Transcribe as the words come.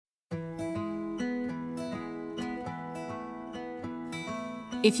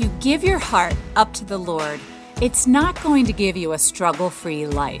If you give your heart up to the Lord, it's not going to give you a struggle-free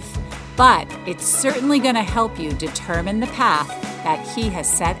life, but it's certainly going to help you determine the path that He has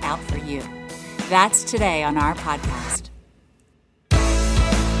set out for you. That's today on our podcast.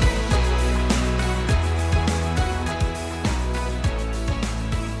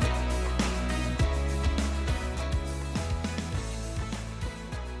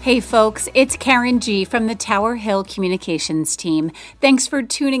 Hey folks, it's Karen G. from the Tower Hill Communications team. Thanks for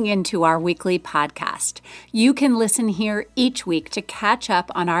tuning in to our weekly podcast. You can listen here each week to catch up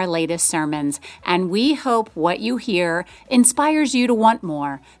on our latest sermons, and we hope what you hear inspires you to want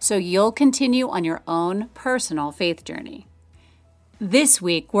more, so you'll continue on your own personal faith journey. This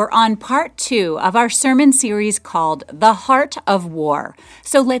week, we're on part 2 of our sermon series called The Heart of War.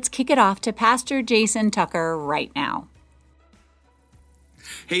 So let's kick it off to Pastor Jason Tucker right now.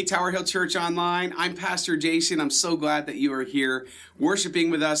 Hey, Tower Hill Church Online. I'm Pastor Jason. I'm so glad that you are here worshiping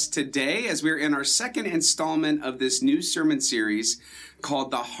with us today as we're in our second installment of this new sermon series called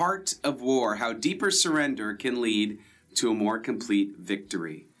The Heart of War, How Deeper Surrender Can Lead to a More Complete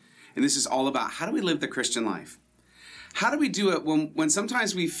Victory. And this is all about how do we live the Christian life? How do we do it when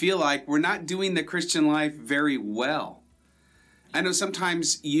sometimes we feel like we're not doing the Christian life very well? I know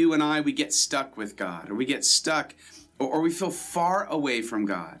sometimes you and I, we get stuck with God, or we get stuck or we feel far away from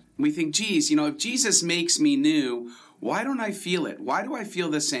God. We think, geez, if Jesus makes me new, why don't I feel it? Why do I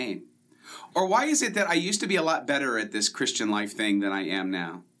feel the same? Or why is it that I used to be a lot better at this Christian life thing than I am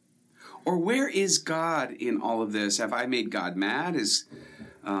now? Or where is God in all of this? Have I made God mad?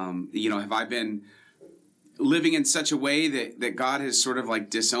 Have I been living in such a way that God has sort of like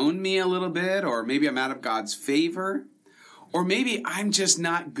disowned me a little bit? Or maybe I'm out of God's favor? Or maybe I'm just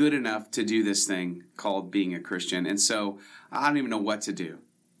not good enough to do this thing called being a Christian, and so I don't even know what to do.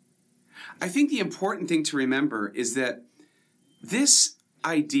 I think the important thing to remember is that this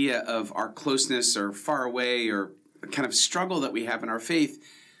idea of our closeness or far away or kind of struggle that we have in our faith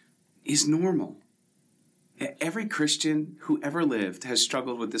is normal. Every Christian who ever lived has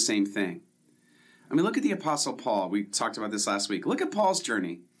struggled with the same thing. I mean, look at the Apostle Paul. We talked about this last week. Look at Paul's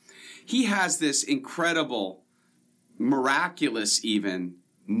journey. He has this incredible, miraculous even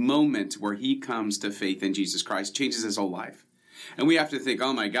moment where he comes to faith in Jesus Christ, changes his whole life. And we have to think,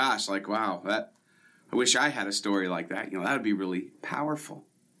 oh my gosh, like, wow, I wish I had a story like that. That would be really powerful.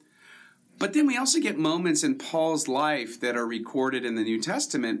 But then we also get moments in Paul's life that are recorded in the New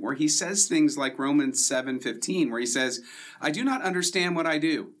Testament where he says things like Romans 7:15, where he says, I do not understand what I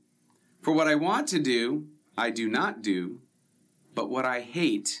do. For what I want to do, I do not do, but what I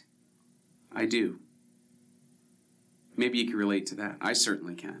hate, I do. Maybe you can relate to that. I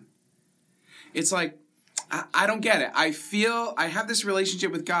certainly can. It's like, I don't get it. I feel I have this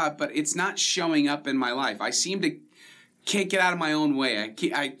relationship with God, but it's not showing up in my life. I can't get out of my own way.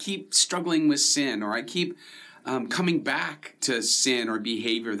 I keep struggling with sin, or I keep coming back to sin or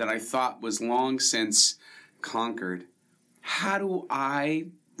behavior that I thought was long since conquered. How do I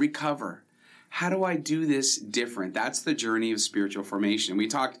recover? How do I do this different? That's the journey of spiritual formation. We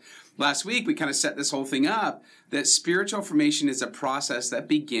talked last week, we kind of set this whole thing up, that spiritual formation is a process that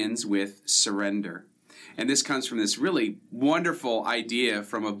begins with surrender. And this comes from this really wonderful idea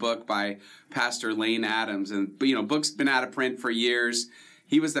from a book by Pastor Lane Adams. And, book's been out of print for years.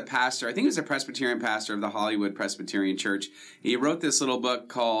 He was the pastor, I think he was a Presbyterian pastor of the Hollywood Presbyterian Church. He wrote this little book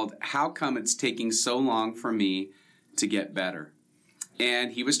called How Come It's Taking So Long for Me to Get Better?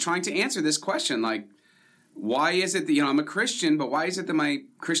 And he was trying to answer this question, like, why is it that, I'm a Christian, but why is it that my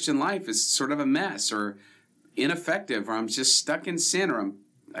Christian life is sort of a mess or ineffective, or I'm just stuck in sin, or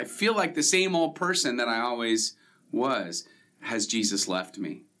I feel like the same old person that I always was? Has Jesus left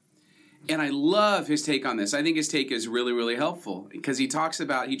me? And I love his take on this. I think his take is really, really helpful because he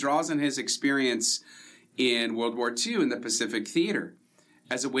draws on his experience in World War II in the Pacific Theater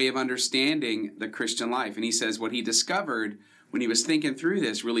as a way of understanding the Christian life. And he says what he discovered when he was thinking through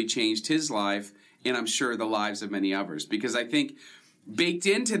this really changed his life, and I'm sure the lives of many others. Because I think baked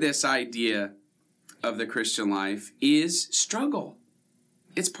into this idea of the Christian life is struggle.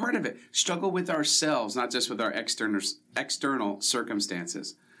 It's part of it. Struggle with ourselves, not just with our external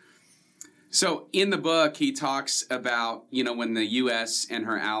circumstances. So in the book, he talks about, when the U.S. and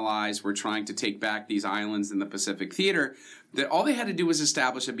her allies were trying to take back these islands in the Pacific Theater, that all they had to do was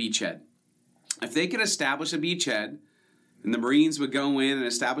establish a beachhead. If they could establish a beachhead, and the Marines would go in and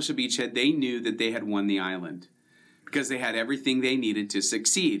establish a beachhead, they knew that they had won the island because they had everything they needed to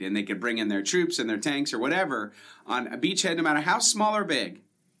succeed. And they could bring in their troops and their tanks or whatever on a beachhead, no matter how small or big.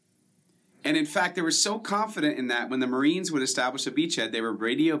 And in fact, they were so confident in that when the Marines would establish a beachhead, they would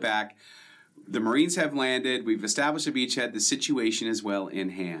radio back The Marines have landed. We've established a beachhead. The situation is well in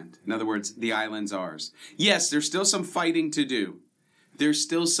hand. In other words, the island's ours. Yes, there's still some fighting to do. There's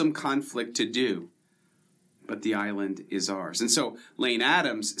still some conflict to do. But the island is ours. And so Lane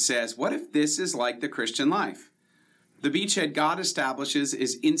Adams says, what if this is like the Christian life? The beachhead God establishes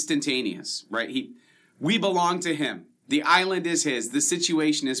is instantaneous, right? We belong to him. The island is his. The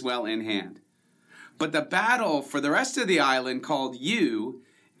situation is well in hand. But the battle for the rest of the island, called you,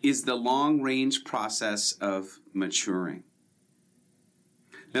 is the long-range process of maturing.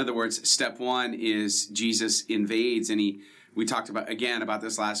 In other words, step one is Jesus invades, and we talked about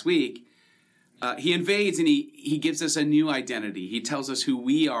this last week. He invades and he gives us a new identity. He tells us who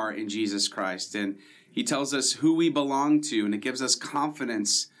we are in Jesus Christ, and he tells us who we belong to, and it gives us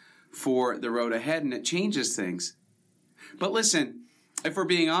confidence for the road ahead, and it changes things. But listen, if we're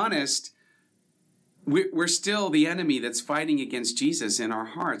being honest, we're still the enemy that's fighting against Jesus in our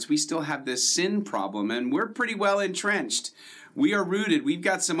hearts. We still have this sin problem, and we're pretty well entrenched. We are rooted. We've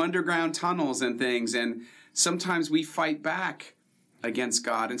got some underground tunnels and things, and sometimes we fight back against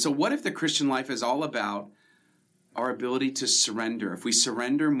God. And so what if the Christian life is all about our ability to surrender? If we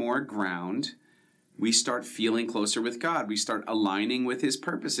surrender more ground, we start feeling closer with God. We start aligning with his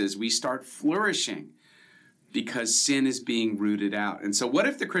purposes. We start flourishing because sin is being rooted out. And so what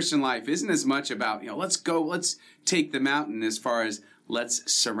if the Christian life isn't as much about, let's take the mountain, as far as let's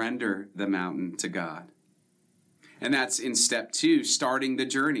surrender the mountain to God? And that's in step two, starting the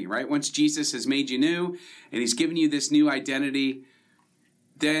journey, right? Once Jesus has made you new and he's given you this new identity,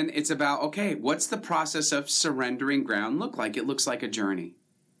 then it's about, okay, what's the process of surrendering ground look like? It looks like a journey.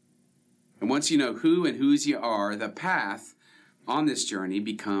 And once you know who and whose you are, the path on this journey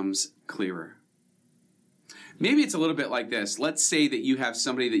becomes clearer. Maybe it's a little bit like this. Let's say that you have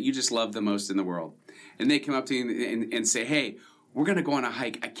somebody that you just love the most in the world, and they come up to you and say, hey, we're going to go on a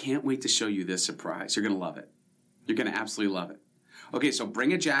hike. I can't wait to show you this surprise. You're going to love it. You're going to absolutely love it. Okay, so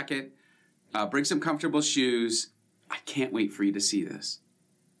bring a jacket, bring some comfortable shoes. I can't wait for you to see this.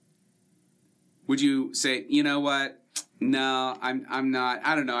 Would you say, you know what? No, I'm not.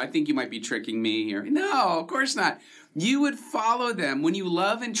 I don't know. I think you might be tricking me here. No, of course not. You would follow them. When you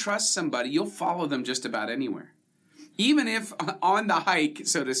love and trust somebody, you'll follow them just about anywhere. Even if on the hike,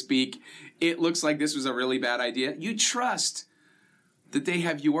 so to speak, it looks like this was a really bad idea, you trust that they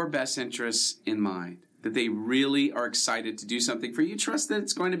have your best interests in mind, that they really are excited to do something for you. You trust that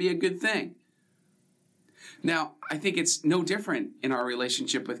it's going to be a good thing. Now, I think it's no different in our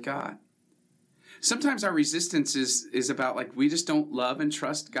relationship with God. Sometimes our resistance is about we just don't love and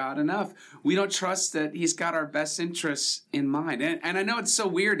trust God enough. We don't trust that he's got our best interests in mind. And I know it's so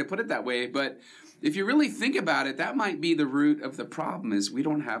weird to put it that way, but if you really think about it, that might be the root of the problem, is we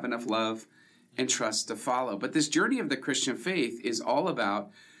don't have enough love and trust to follow. But this journey of the Christian faith is all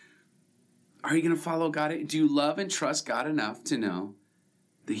about, are you going to follow God? Do you love and trust God enough to know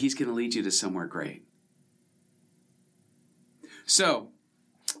that he's going to lead you to somewhere great? So,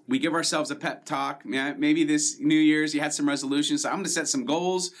 we give ourselves a pep talk. Maybe this New Year's you had some resolutions. So I'm going to set some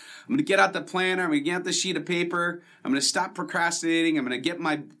goals. I'm going to get out the planner. I'm going to get out the sheet of paper. I'm going to stop procrastinating. I'm going to get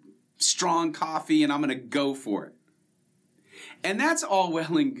my strong coffee, and I'm going to go for it. And that's all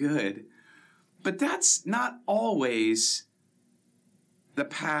well and good. But that's not always the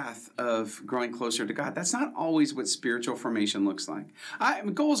path of growing closer to God. That's not always what spiritual formation looks like.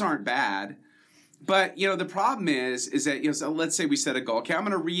 Goals aren't bad. But, the problem is that, so let's say we set a goal. Okay, I'm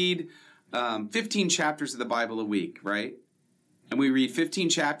going to read 15 chapters of the Bible a week, right? And we read 15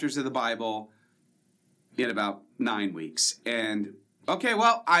 chapters of the Bible in about 9 weeks. And, okay,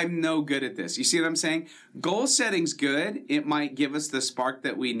 well, I'm no good at this. You see what I'm saying? Goal setting's good. It might give us the spark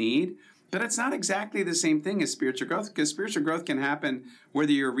that we need. But it's not exactly the same thing as spiritual growth, because spiritual growth can happen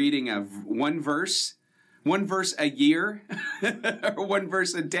whether you're reading one verse a year, or one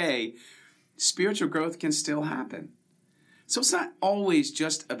verse a day. Spiritual growth can still happen. So it's not always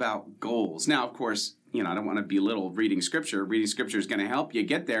just about goals. Now, of course, I don't want to belittle reading Scripture. Reading Scripture is going to help you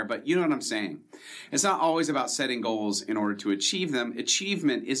get there, but you know what I'm saying. It's not always about setting goals in order to achieve them.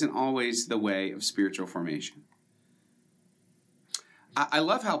 Achievement isn't always the way of spiritual formation. I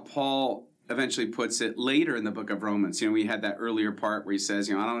love how Paul eventually puts it later in the book of Romans. We had that earlier part where he says,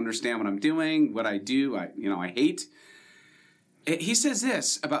 I don't understand what I'm doing, what I do, I hate. He says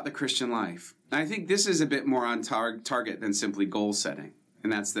this about the Christian life. I think this is a bit more on target than simply goal setting.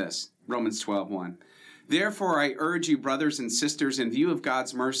 And that's this, Romans 12:1. Therefore, I urge you, brothers and sisters, in view of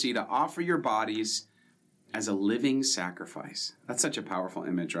God's mercy, to offer your bodies as a living sacrifice. That's such a powerful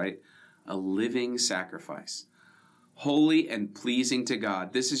image, right? A living sacrifice. Holy and pleasing to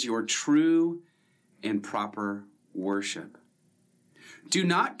God. This is your true and proper worship. Do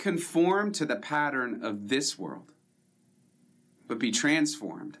not conform to the pattern of this world, but be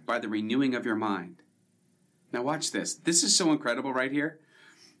transformed by the renewing of your mind. Now watch this. This is so incredible right here,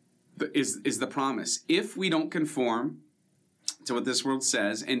 is the promise. If we don't conform to what this world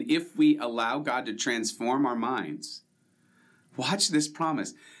says, and if we allow God to transform our minds, watch this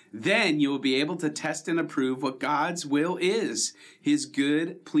promise. Then you will be able to test and approve what God's will is, his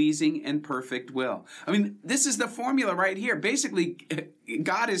good, pleasing, and perfect will. I mean, this is the formula right here. Basically,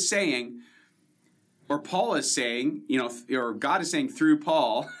 God is saying, or Paul is saying, or God is saying through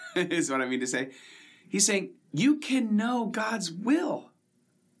Paul, is what I mean to say. He's saying, you can know God's will.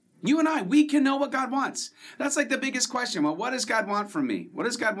 You and I, we can know what God wants. That's like the biggest question. Well, what does God want from me? What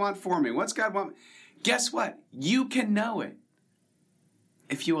does God want for me? What's God want? Guess what? You can know it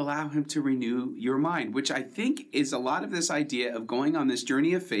if you allow him to renew your mind, which I think is a lot of this idea of going on this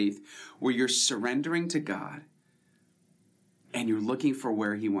journey of faith where you're surrendering to God and you're looking for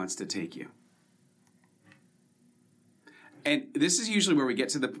where he wants to take you. And this is usually where we get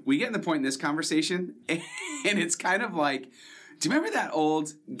to the point in this conversation, and it's kind of like, do you remember that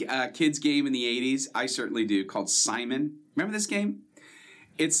old kids game in the 80s? I certainly do, called Simon. Remember this game?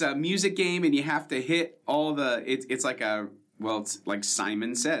 It's a music game, and you have to hit all the, it's like it's like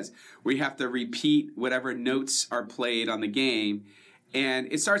Simon Says, where you have to repeat whatever notes are played on the game.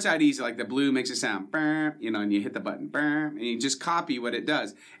 And it starts out easy, like the blue makes a sound, and you hit the button, and you just copy what it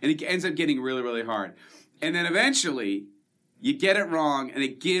does. And it ends up getting really, really hard. And then eventually, you get it wrong, and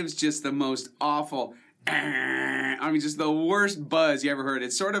it gives just the most awful, just the worst buzz you ever heard.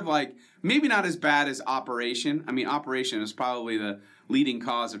 It's sort of like, maybe not as bad as Operation. I mean, Operation is probably the leading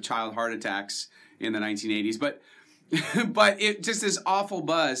cause of child heart attacks in the 1980s. But it just this awful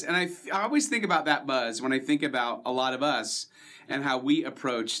buzz. And I always think about that buzz when I think about a lot of us and how we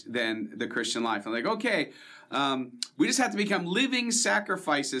approach then the Christian life. I'm like, okay, we just have to become living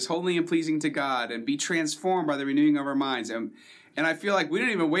sacrifices, holy and pleasing to God, and be transformed by the renewing of our minds. And I feel like we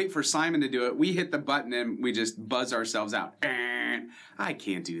didn't even wait for Simon to do it. We hit the button and we just buzz ourselves out. I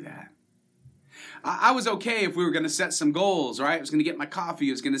can't do that. I was okay if we were going to set some goals, right? I was going to get my coffee.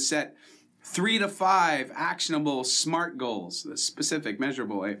 I was going to set 3 to 5 actionable, smart goals, specific,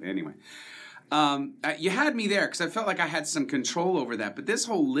 measurable. Anyway, you had me there because I felt like I had some control over that. But this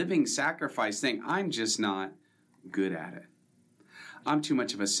whole living sacrifice thing, I'm just not good at it. I'm too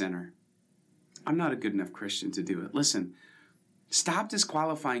much of a sinner. I'm not a good enough Christian to do it. Listen, stop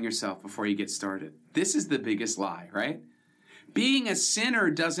disqualifying yourself before you get started. This is the biggest lie, right? Being a sinner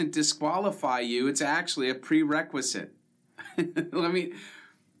doesn't disqualify you. It's actually a prerequisite.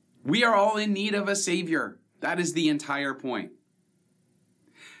 We are all in need of a Savior. That is the entire point.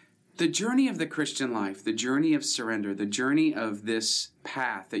 The journey of the Christian life, the journey of surrender, the journey of this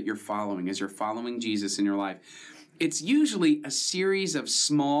path that you're following as you're following Jesus in your life, it's usually a series of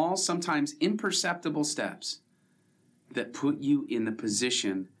small, sometimes imperceptible steps that put you in the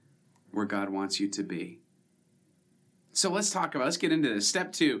position where God wants you to be. So let's get into this.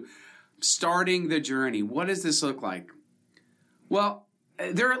 Step 2, starting the journey. What does this look like? Well,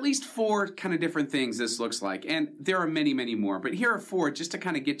 there are at least 4 kind of different things this looks like, and there are many, many more. But here are 4 just to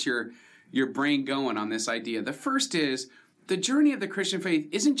kind of get your brain going on this idea. The first is the journey of the Christian faith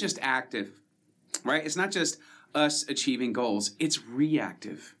isn't just active, right? It's not just us achieving goals. It's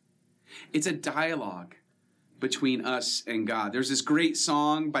reactive. It's a dialogue between us and God. There's this great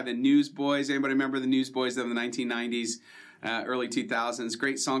song by the Newsboys. Anybody remember the Newsboys of the 1990s, early 2000s?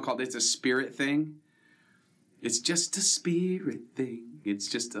 Great song called It's a Spirit Thing. It's just a spirit thing. It's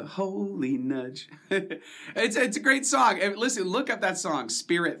just a holy nudge. It's a great song. And listen, look up that song,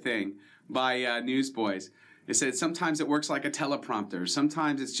 Spirit Thing, by Newsboys. It said sometimes it works like a teleprompter.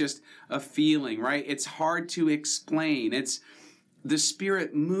 Sometimes it's just a feeling, right? It's hard to explain. The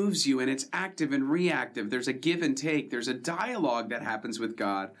Spirit moves you, and it's active and reactive. There's a give and take. There's a dialogue that happens with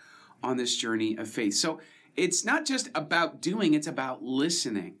God on this journey of faith. So it's not just about doing, it's about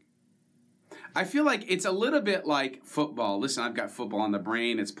listening. I feel like it's a little bit like football. Listen, I've got football on the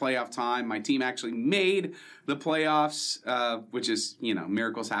brain. It's playoff time. My team actually made the playoffs, which is,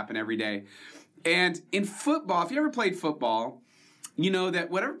 miracles happen every day. And in football, if you ever played football, you know that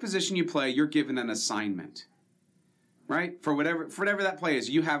whatever position you play, you're given an assignment, right? For whatever that play is,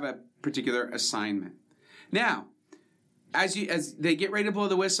 you have a particular assignment. Now, as they get ready to blow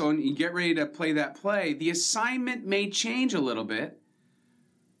the whistle and you get ready to play that play, the assignment may change a little bit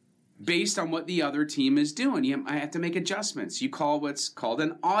based on what the other team is doing. I have to make adjustments. You call what's called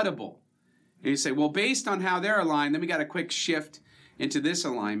an audible. And you say, well, based on how they're aligned, then we got a quick shift into this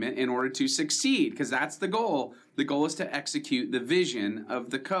alignment in order to succeed, because that's the goal. The goal is to execute the vision of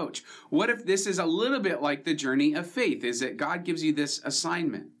the coach. What if this is a little bit like the journey of faith, is that God gives you this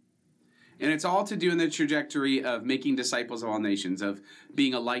assignment? And it's all to do in the trajectory of making disciples of all nations, of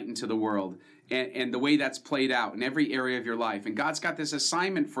being a light into the world, and the way that's played out in every area of your life. And God's got this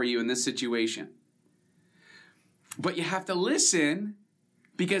assignment for you in this situation. But you have to listen,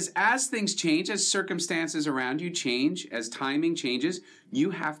 because as things change, as circumstances around you change, as timing changes, you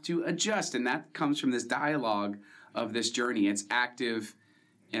have to adjust. And that comes from this dialogue of this journey. It's active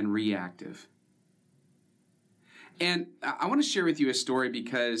and reactive. And I want to share with you a story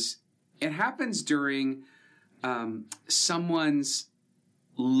because it happens during someone's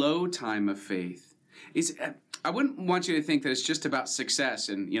low time of faith. I wouldn't want you to think that it's just about success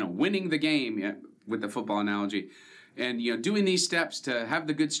and, winning the game, with the football analogy, and, doing these steps to have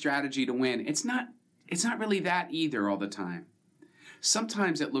the good strategy to win. It's not really that either all the time.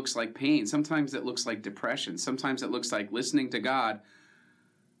 Sometimes it looks like pain. Sometimes it looks like depression. Sometimes it looks like listening to God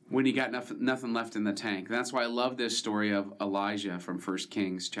when he got nothing left in the tank. And that's why I love this story of Elijah from 1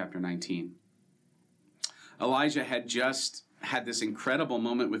 Kings chapter 19. Elijah had just had this incredible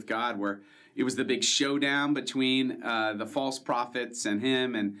moment with God where it was the big showdown between the false prophets and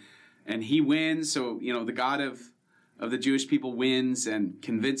him, and he wins. So, the God of the Jewish people wins in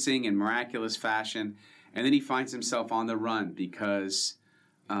convincing and miraculous fashion. And then he finds himself on the run because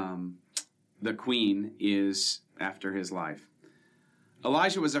the queen is after his life.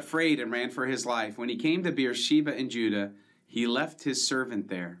 Elijah was afraid and ran for his life. When he came to Beersheba in Judah, he left his servant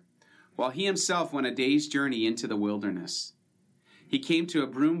there, while he himself went a day's journey into the wilderness. He came to a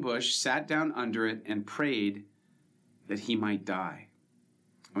broom bush, sat down under it, and prayed that he might die.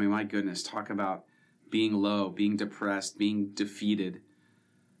 I mean, my goodness, talk about being low, being depressed, being defeated.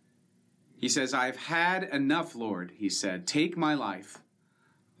 He says, "I've had enough, Lord," he said. "Take my life.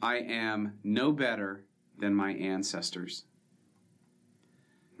 I am no better than my ancestors."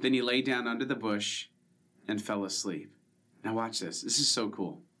 Then he lay down under the bush and fell asleep. Now watch this. This is so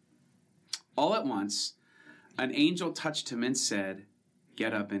cool. All at once, an angel touched him and said,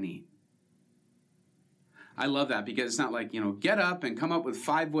 "Get up and eat." I love that because it's not like, get up and come up with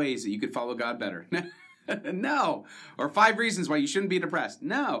 5 ways that you could follow God better. No. Or 5 reasons why you shouldn't be depressed.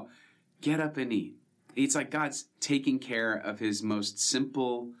 No. Get up and eat. It's like God's taking care of his most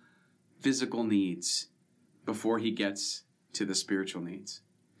simple physical needs before he gets to the spiritual needs.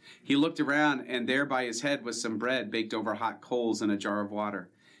 He looked around, and there by his head was some bread baked over hot coals and a jar of water.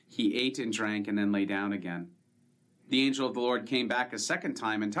 He ate and drank and then lay down again. The angel of the Lord came back a second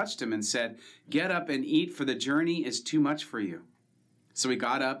time and touched him and said, "Get up and eat, for the journey is too much for you." So he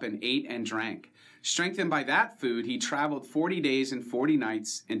got up and ate and drank. Strengthened by that food, he traveled 40 days and 40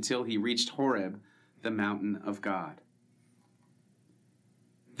 nights until he reached Horeb, the mountain of God.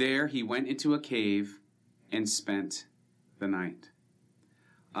 There he went into a cave and spent the night.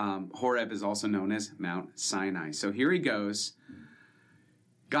 Horeb is also known as Mount Sinai. So here he goes.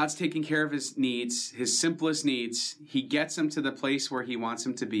 God's taking care of his needs, his simplest needs. He gets him to the place where he wants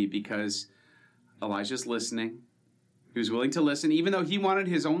him to be because Elijah's listening. He was willing to listen. Even though he wanted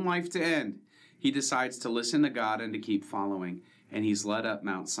his own life to end, he decides to listen to God and to keep following. And he's led up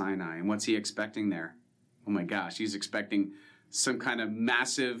Mount Sinai. And what's he expecting there? Oh my gosh, he's expecting some kind of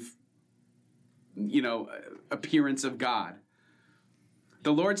massive, appearance of God.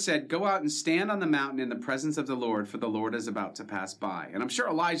 The Lord said, "Go out and stand on the mountain in the presence of the Lord, for the Lord is about to pass by." And I'm sure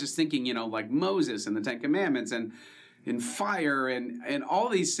Elijah's thinking, like Moses and the 10 Commandments and fire and all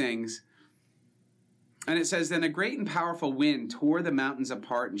these things. And it says, "Then a great and powerful wind tore the mountains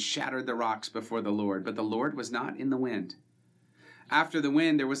apart and shattered the rocks before the Lord. But the Lord was not in the wind. After the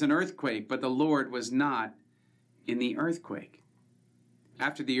wind, there was an earthquake, but the Lord was not in the earthquake.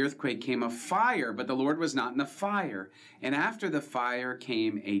 After the earthquake came a fire, but the Lord was not in the fire. And after the fire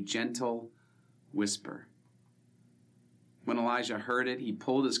came a gentle whisper." When Elijah heard it, he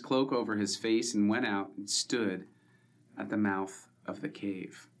pulled his cloak over his face and went out and stood at the mouth of the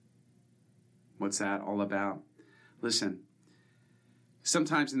cave. What's that all about? Listen,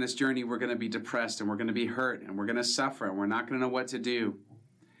 sometimes in this journey, we're going to be depressed and we're going to be hurt and we're going to suffer and we're not going to know what to do.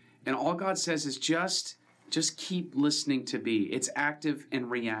 And all God says is just keep listening to me. It's active and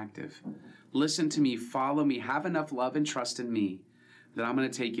reactive. Listen to me, follow me, have enough love and trust in me that I'm going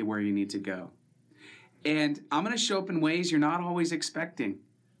to take you where you need to go. And I'm going to show up in ways you're not always expecting.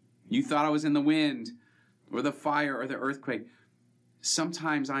 You thought I was in the wind or the fire or the earthquake.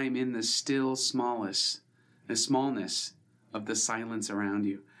 Sometimes I am in the still smallness of the silence around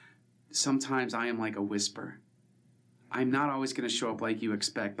you. Sometimes I am like a whisper. I'm not always going to show up like you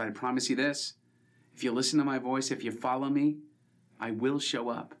expect, but I promise you this. If you listen to my voice, if you follow me, I will show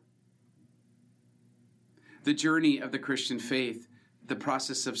up. The journey of the Christian faith, the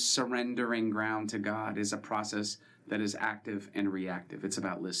process of surrendering ground to God, is a process that is active and reactive. It's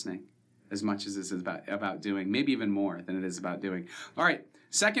about listening as much as this is about doing, maybe even more than it is about doing. All right,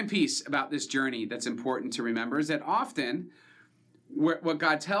 second piece about this journey that's important to remember is that often what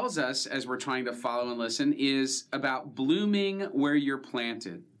God tells us as we're trying to follow and listen is about blooming where you're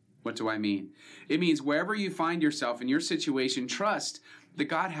planted. What do I mean? It means wherever you find yourself in your situation, trust that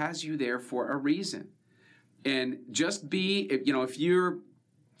God has you there for a reason. And just be, if you're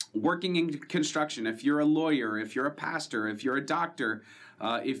working in construction, if you're a lawyer, if you're a pastor, if you're a doctor,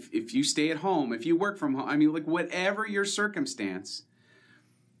 if you stay at home, if you work from home, whatever your circumstance,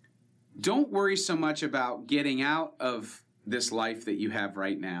 don't worry so much about getting out of this life that you have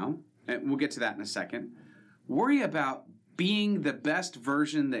right now. And we'll get to that in a second. Worry about being the best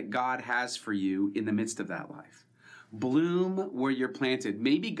version that God has for you in the midst of that life. Bloom where you're planted.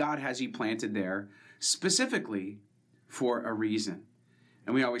 Maybe God has you planted there specifically for a reason.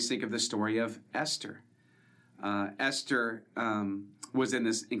 And we always think of the story of Esther. Esther was in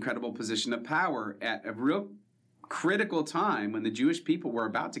this incredible position of power at a real critical time when the Jewish people were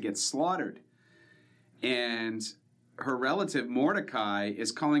about to get slaughtered. And her relative Mordecai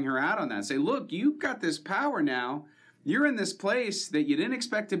is calling her out on that. Say, look, you've got this power now. You're in this place that you didn't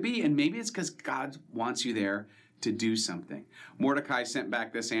expect to be, and maybe it's because God wants you there to do something. Mordecai sent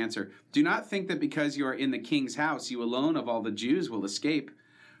back this answer. Do not think that because you are in the king's house, you alone of all the Jews will escape.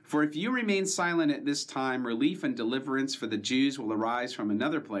 For if you remain silent at this time, relief and deliverance for the Jews will arise from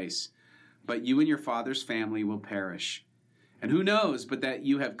another place, but you and your father's family will perish. And who knows but that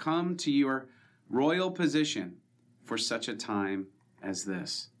you have come to your royal position for such a time as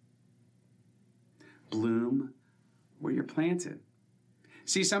this. Bloom where you're planted.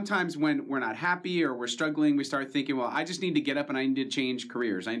 See, sometimes when we're not happy or we're struggling, we start thinking, well, I just need to get up and I need to change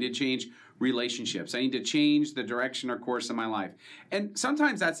careers. I need to change relationships. I need to change the direction or course of my life. And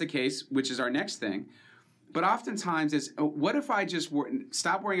sometimes that's the case, which is our next thing. But oftentimes it's, what if I just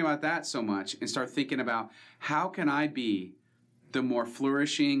stop worrying about that so much and start thinking about how can I be the more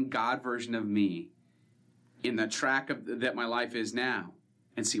flourishing God version of me in the track that my life is now,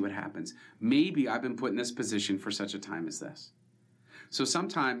 and see what happens. Maybe I've been put in this position for such a time as this. So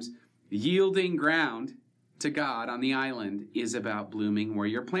sometimes yielding ground to God on the island is about blooming where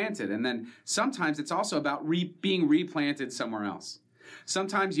you're planted. And then sometimes it's also about being replanted somewhere else.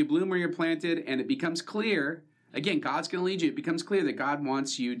 Sometimes you bloom where you're planted and it becomes clear, again, God's going to lead you. It becomes clear that God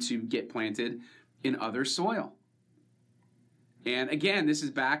wants you to get planted in other soil. And again, this is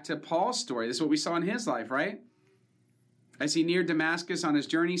back to Paul's story. This is what we saw in his life, right? As he neared Damascus on his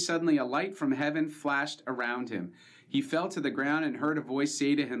journey, suddenly a light from heaven flashed around him. He fell to the ground and heard a voice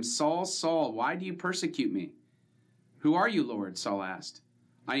say to him, Saul, Saul, why do you persecute me? Who are you, Lord? Saul asked.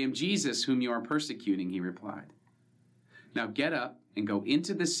 I am Jesus whom you are persecuting, he replied. Now get up and go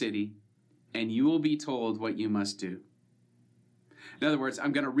into the city, and you will be told what you must do. In other words,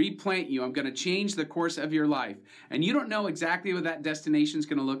 I'm going to replant you. I'm going to change the course of your life. And you don't know exactly what that destination is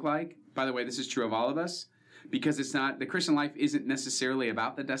going to look like. By the way, this is true of all of us, because the Christian life isn't necessarily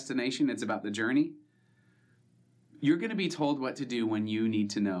about the destination. It's about the journey. You're going to be told what to do when you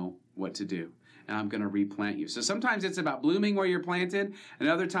need to know what to do. And I'm going to replant you. So sometimes it's about blooming where you're planted, and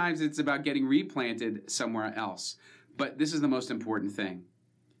other times it's about getting replanted somewhere else. But this is the most important thing.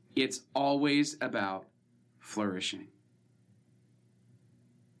 It's always about flourishing.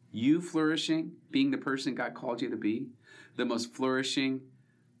 You flourishing, being the person God called you to be, the most flourishing,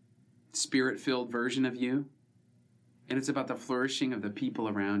 Spirit-filled version of you. And it's about the flourishing of the people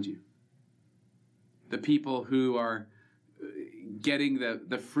around you. The people who are getting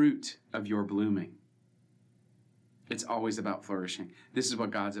the fruit of your blooming. It's always about flourishing. This is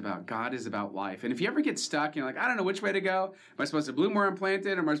what God's about. God is about life. And if you ever get stuck, you're like, I don't know which way to go. Am I supposed to bloom where I'm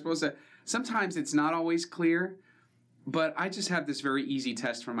planted? Or am I supposed to... Sometimes it's not always clear. But I just have this very easy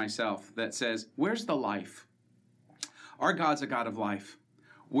test for myself that says, where's the life? Our God's a God of life.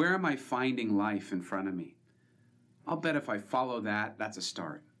 Where am I finding life in front of me? I'll bet if I follow that, that's a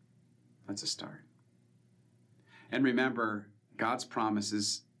start. That's a start. And remember, God's promise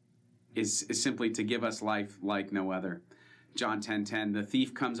is simply to give us life like no other. John 10:10, the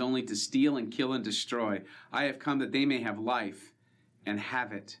thief comes only to steal and kill and destroy. I have come that they may have life and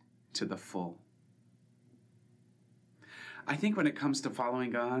have it to the full. I think when it comes to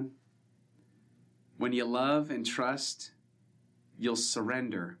following God, when you love and trust, you'll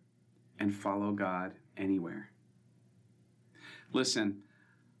surrender and follow God anywhere. Listen,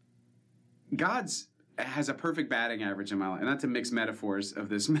 God's has a perfect batting average in my life. Not to mix metaphors of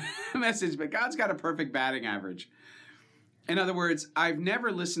this message, but God's got a perfect batting average. In other words, I've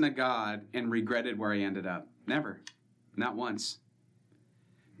never listened to God and regretted where I ended up. Never. Not once.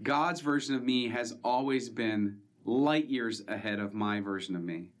 God's version of me has always been light years ahead of my version of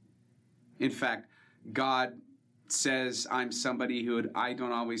me. In fact, God says I'm somebody who I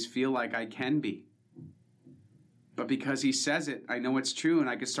don't always feel like I can be. But because he says it, I know it's true, and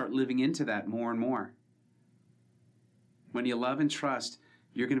I can start living into that more and more. When you love and trust,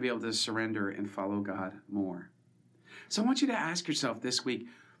 you're going to be able to surrender and follow God more. So I want you to ask yourself this week,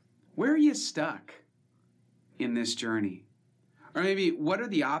 where are you stuck in this journey? Or maybe, what are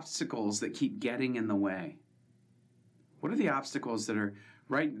the obstacles that keep getting in the way? What are the obstacles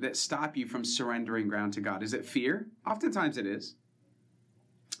that stop you from surrendering ground to God? Is it fear? Oftentimes it is.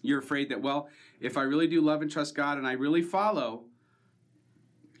 You're afraid that, well, if I really do love and trust God and I really follow,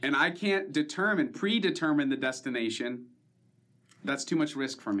 and I can't predetermine the destination, that's too much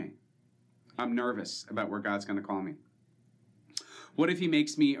risk for me. I'm nervous about where God's going to call me. What if he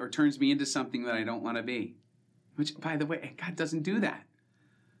makes me or turns me into something that I don't want to be? Which, by the way, God doesn't do that.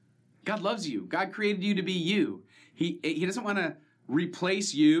 God loves you. God created you to be you. He doesn't want to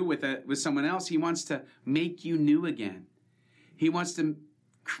replace you with someone else. He wants to make you new again. He wants to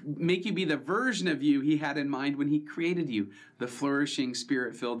make you be the version of you he had in mind when he created you, the flourishing,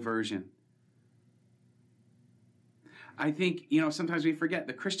 spirit-filled version. I think, sometimes we forget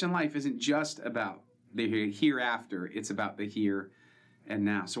the Christian life isn't just about the hereafter. It's about the here and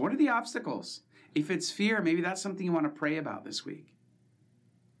now. So what are the obstacles? If it's fear, maybe that's something you want to pray about this week.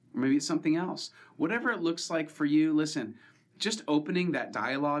 Or maybe it's something else. Whatever it looks like for you, listen, just opening that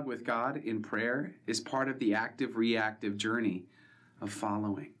dialogue with God in prayer is part of the active-reactive journey of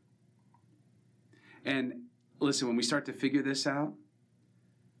following. And listen, when we start to figure this out,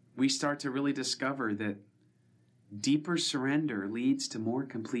 we start to really discover that deeper surrender leads to more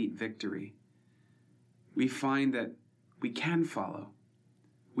complete victory. We find that we can follow.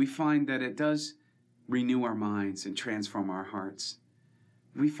 We find that it does renew our minds and transform our hearts.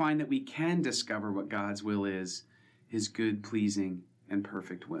 We find that we can discover what God's will is, his good, pleasing, and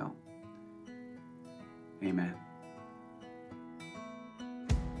perfect will. Amen.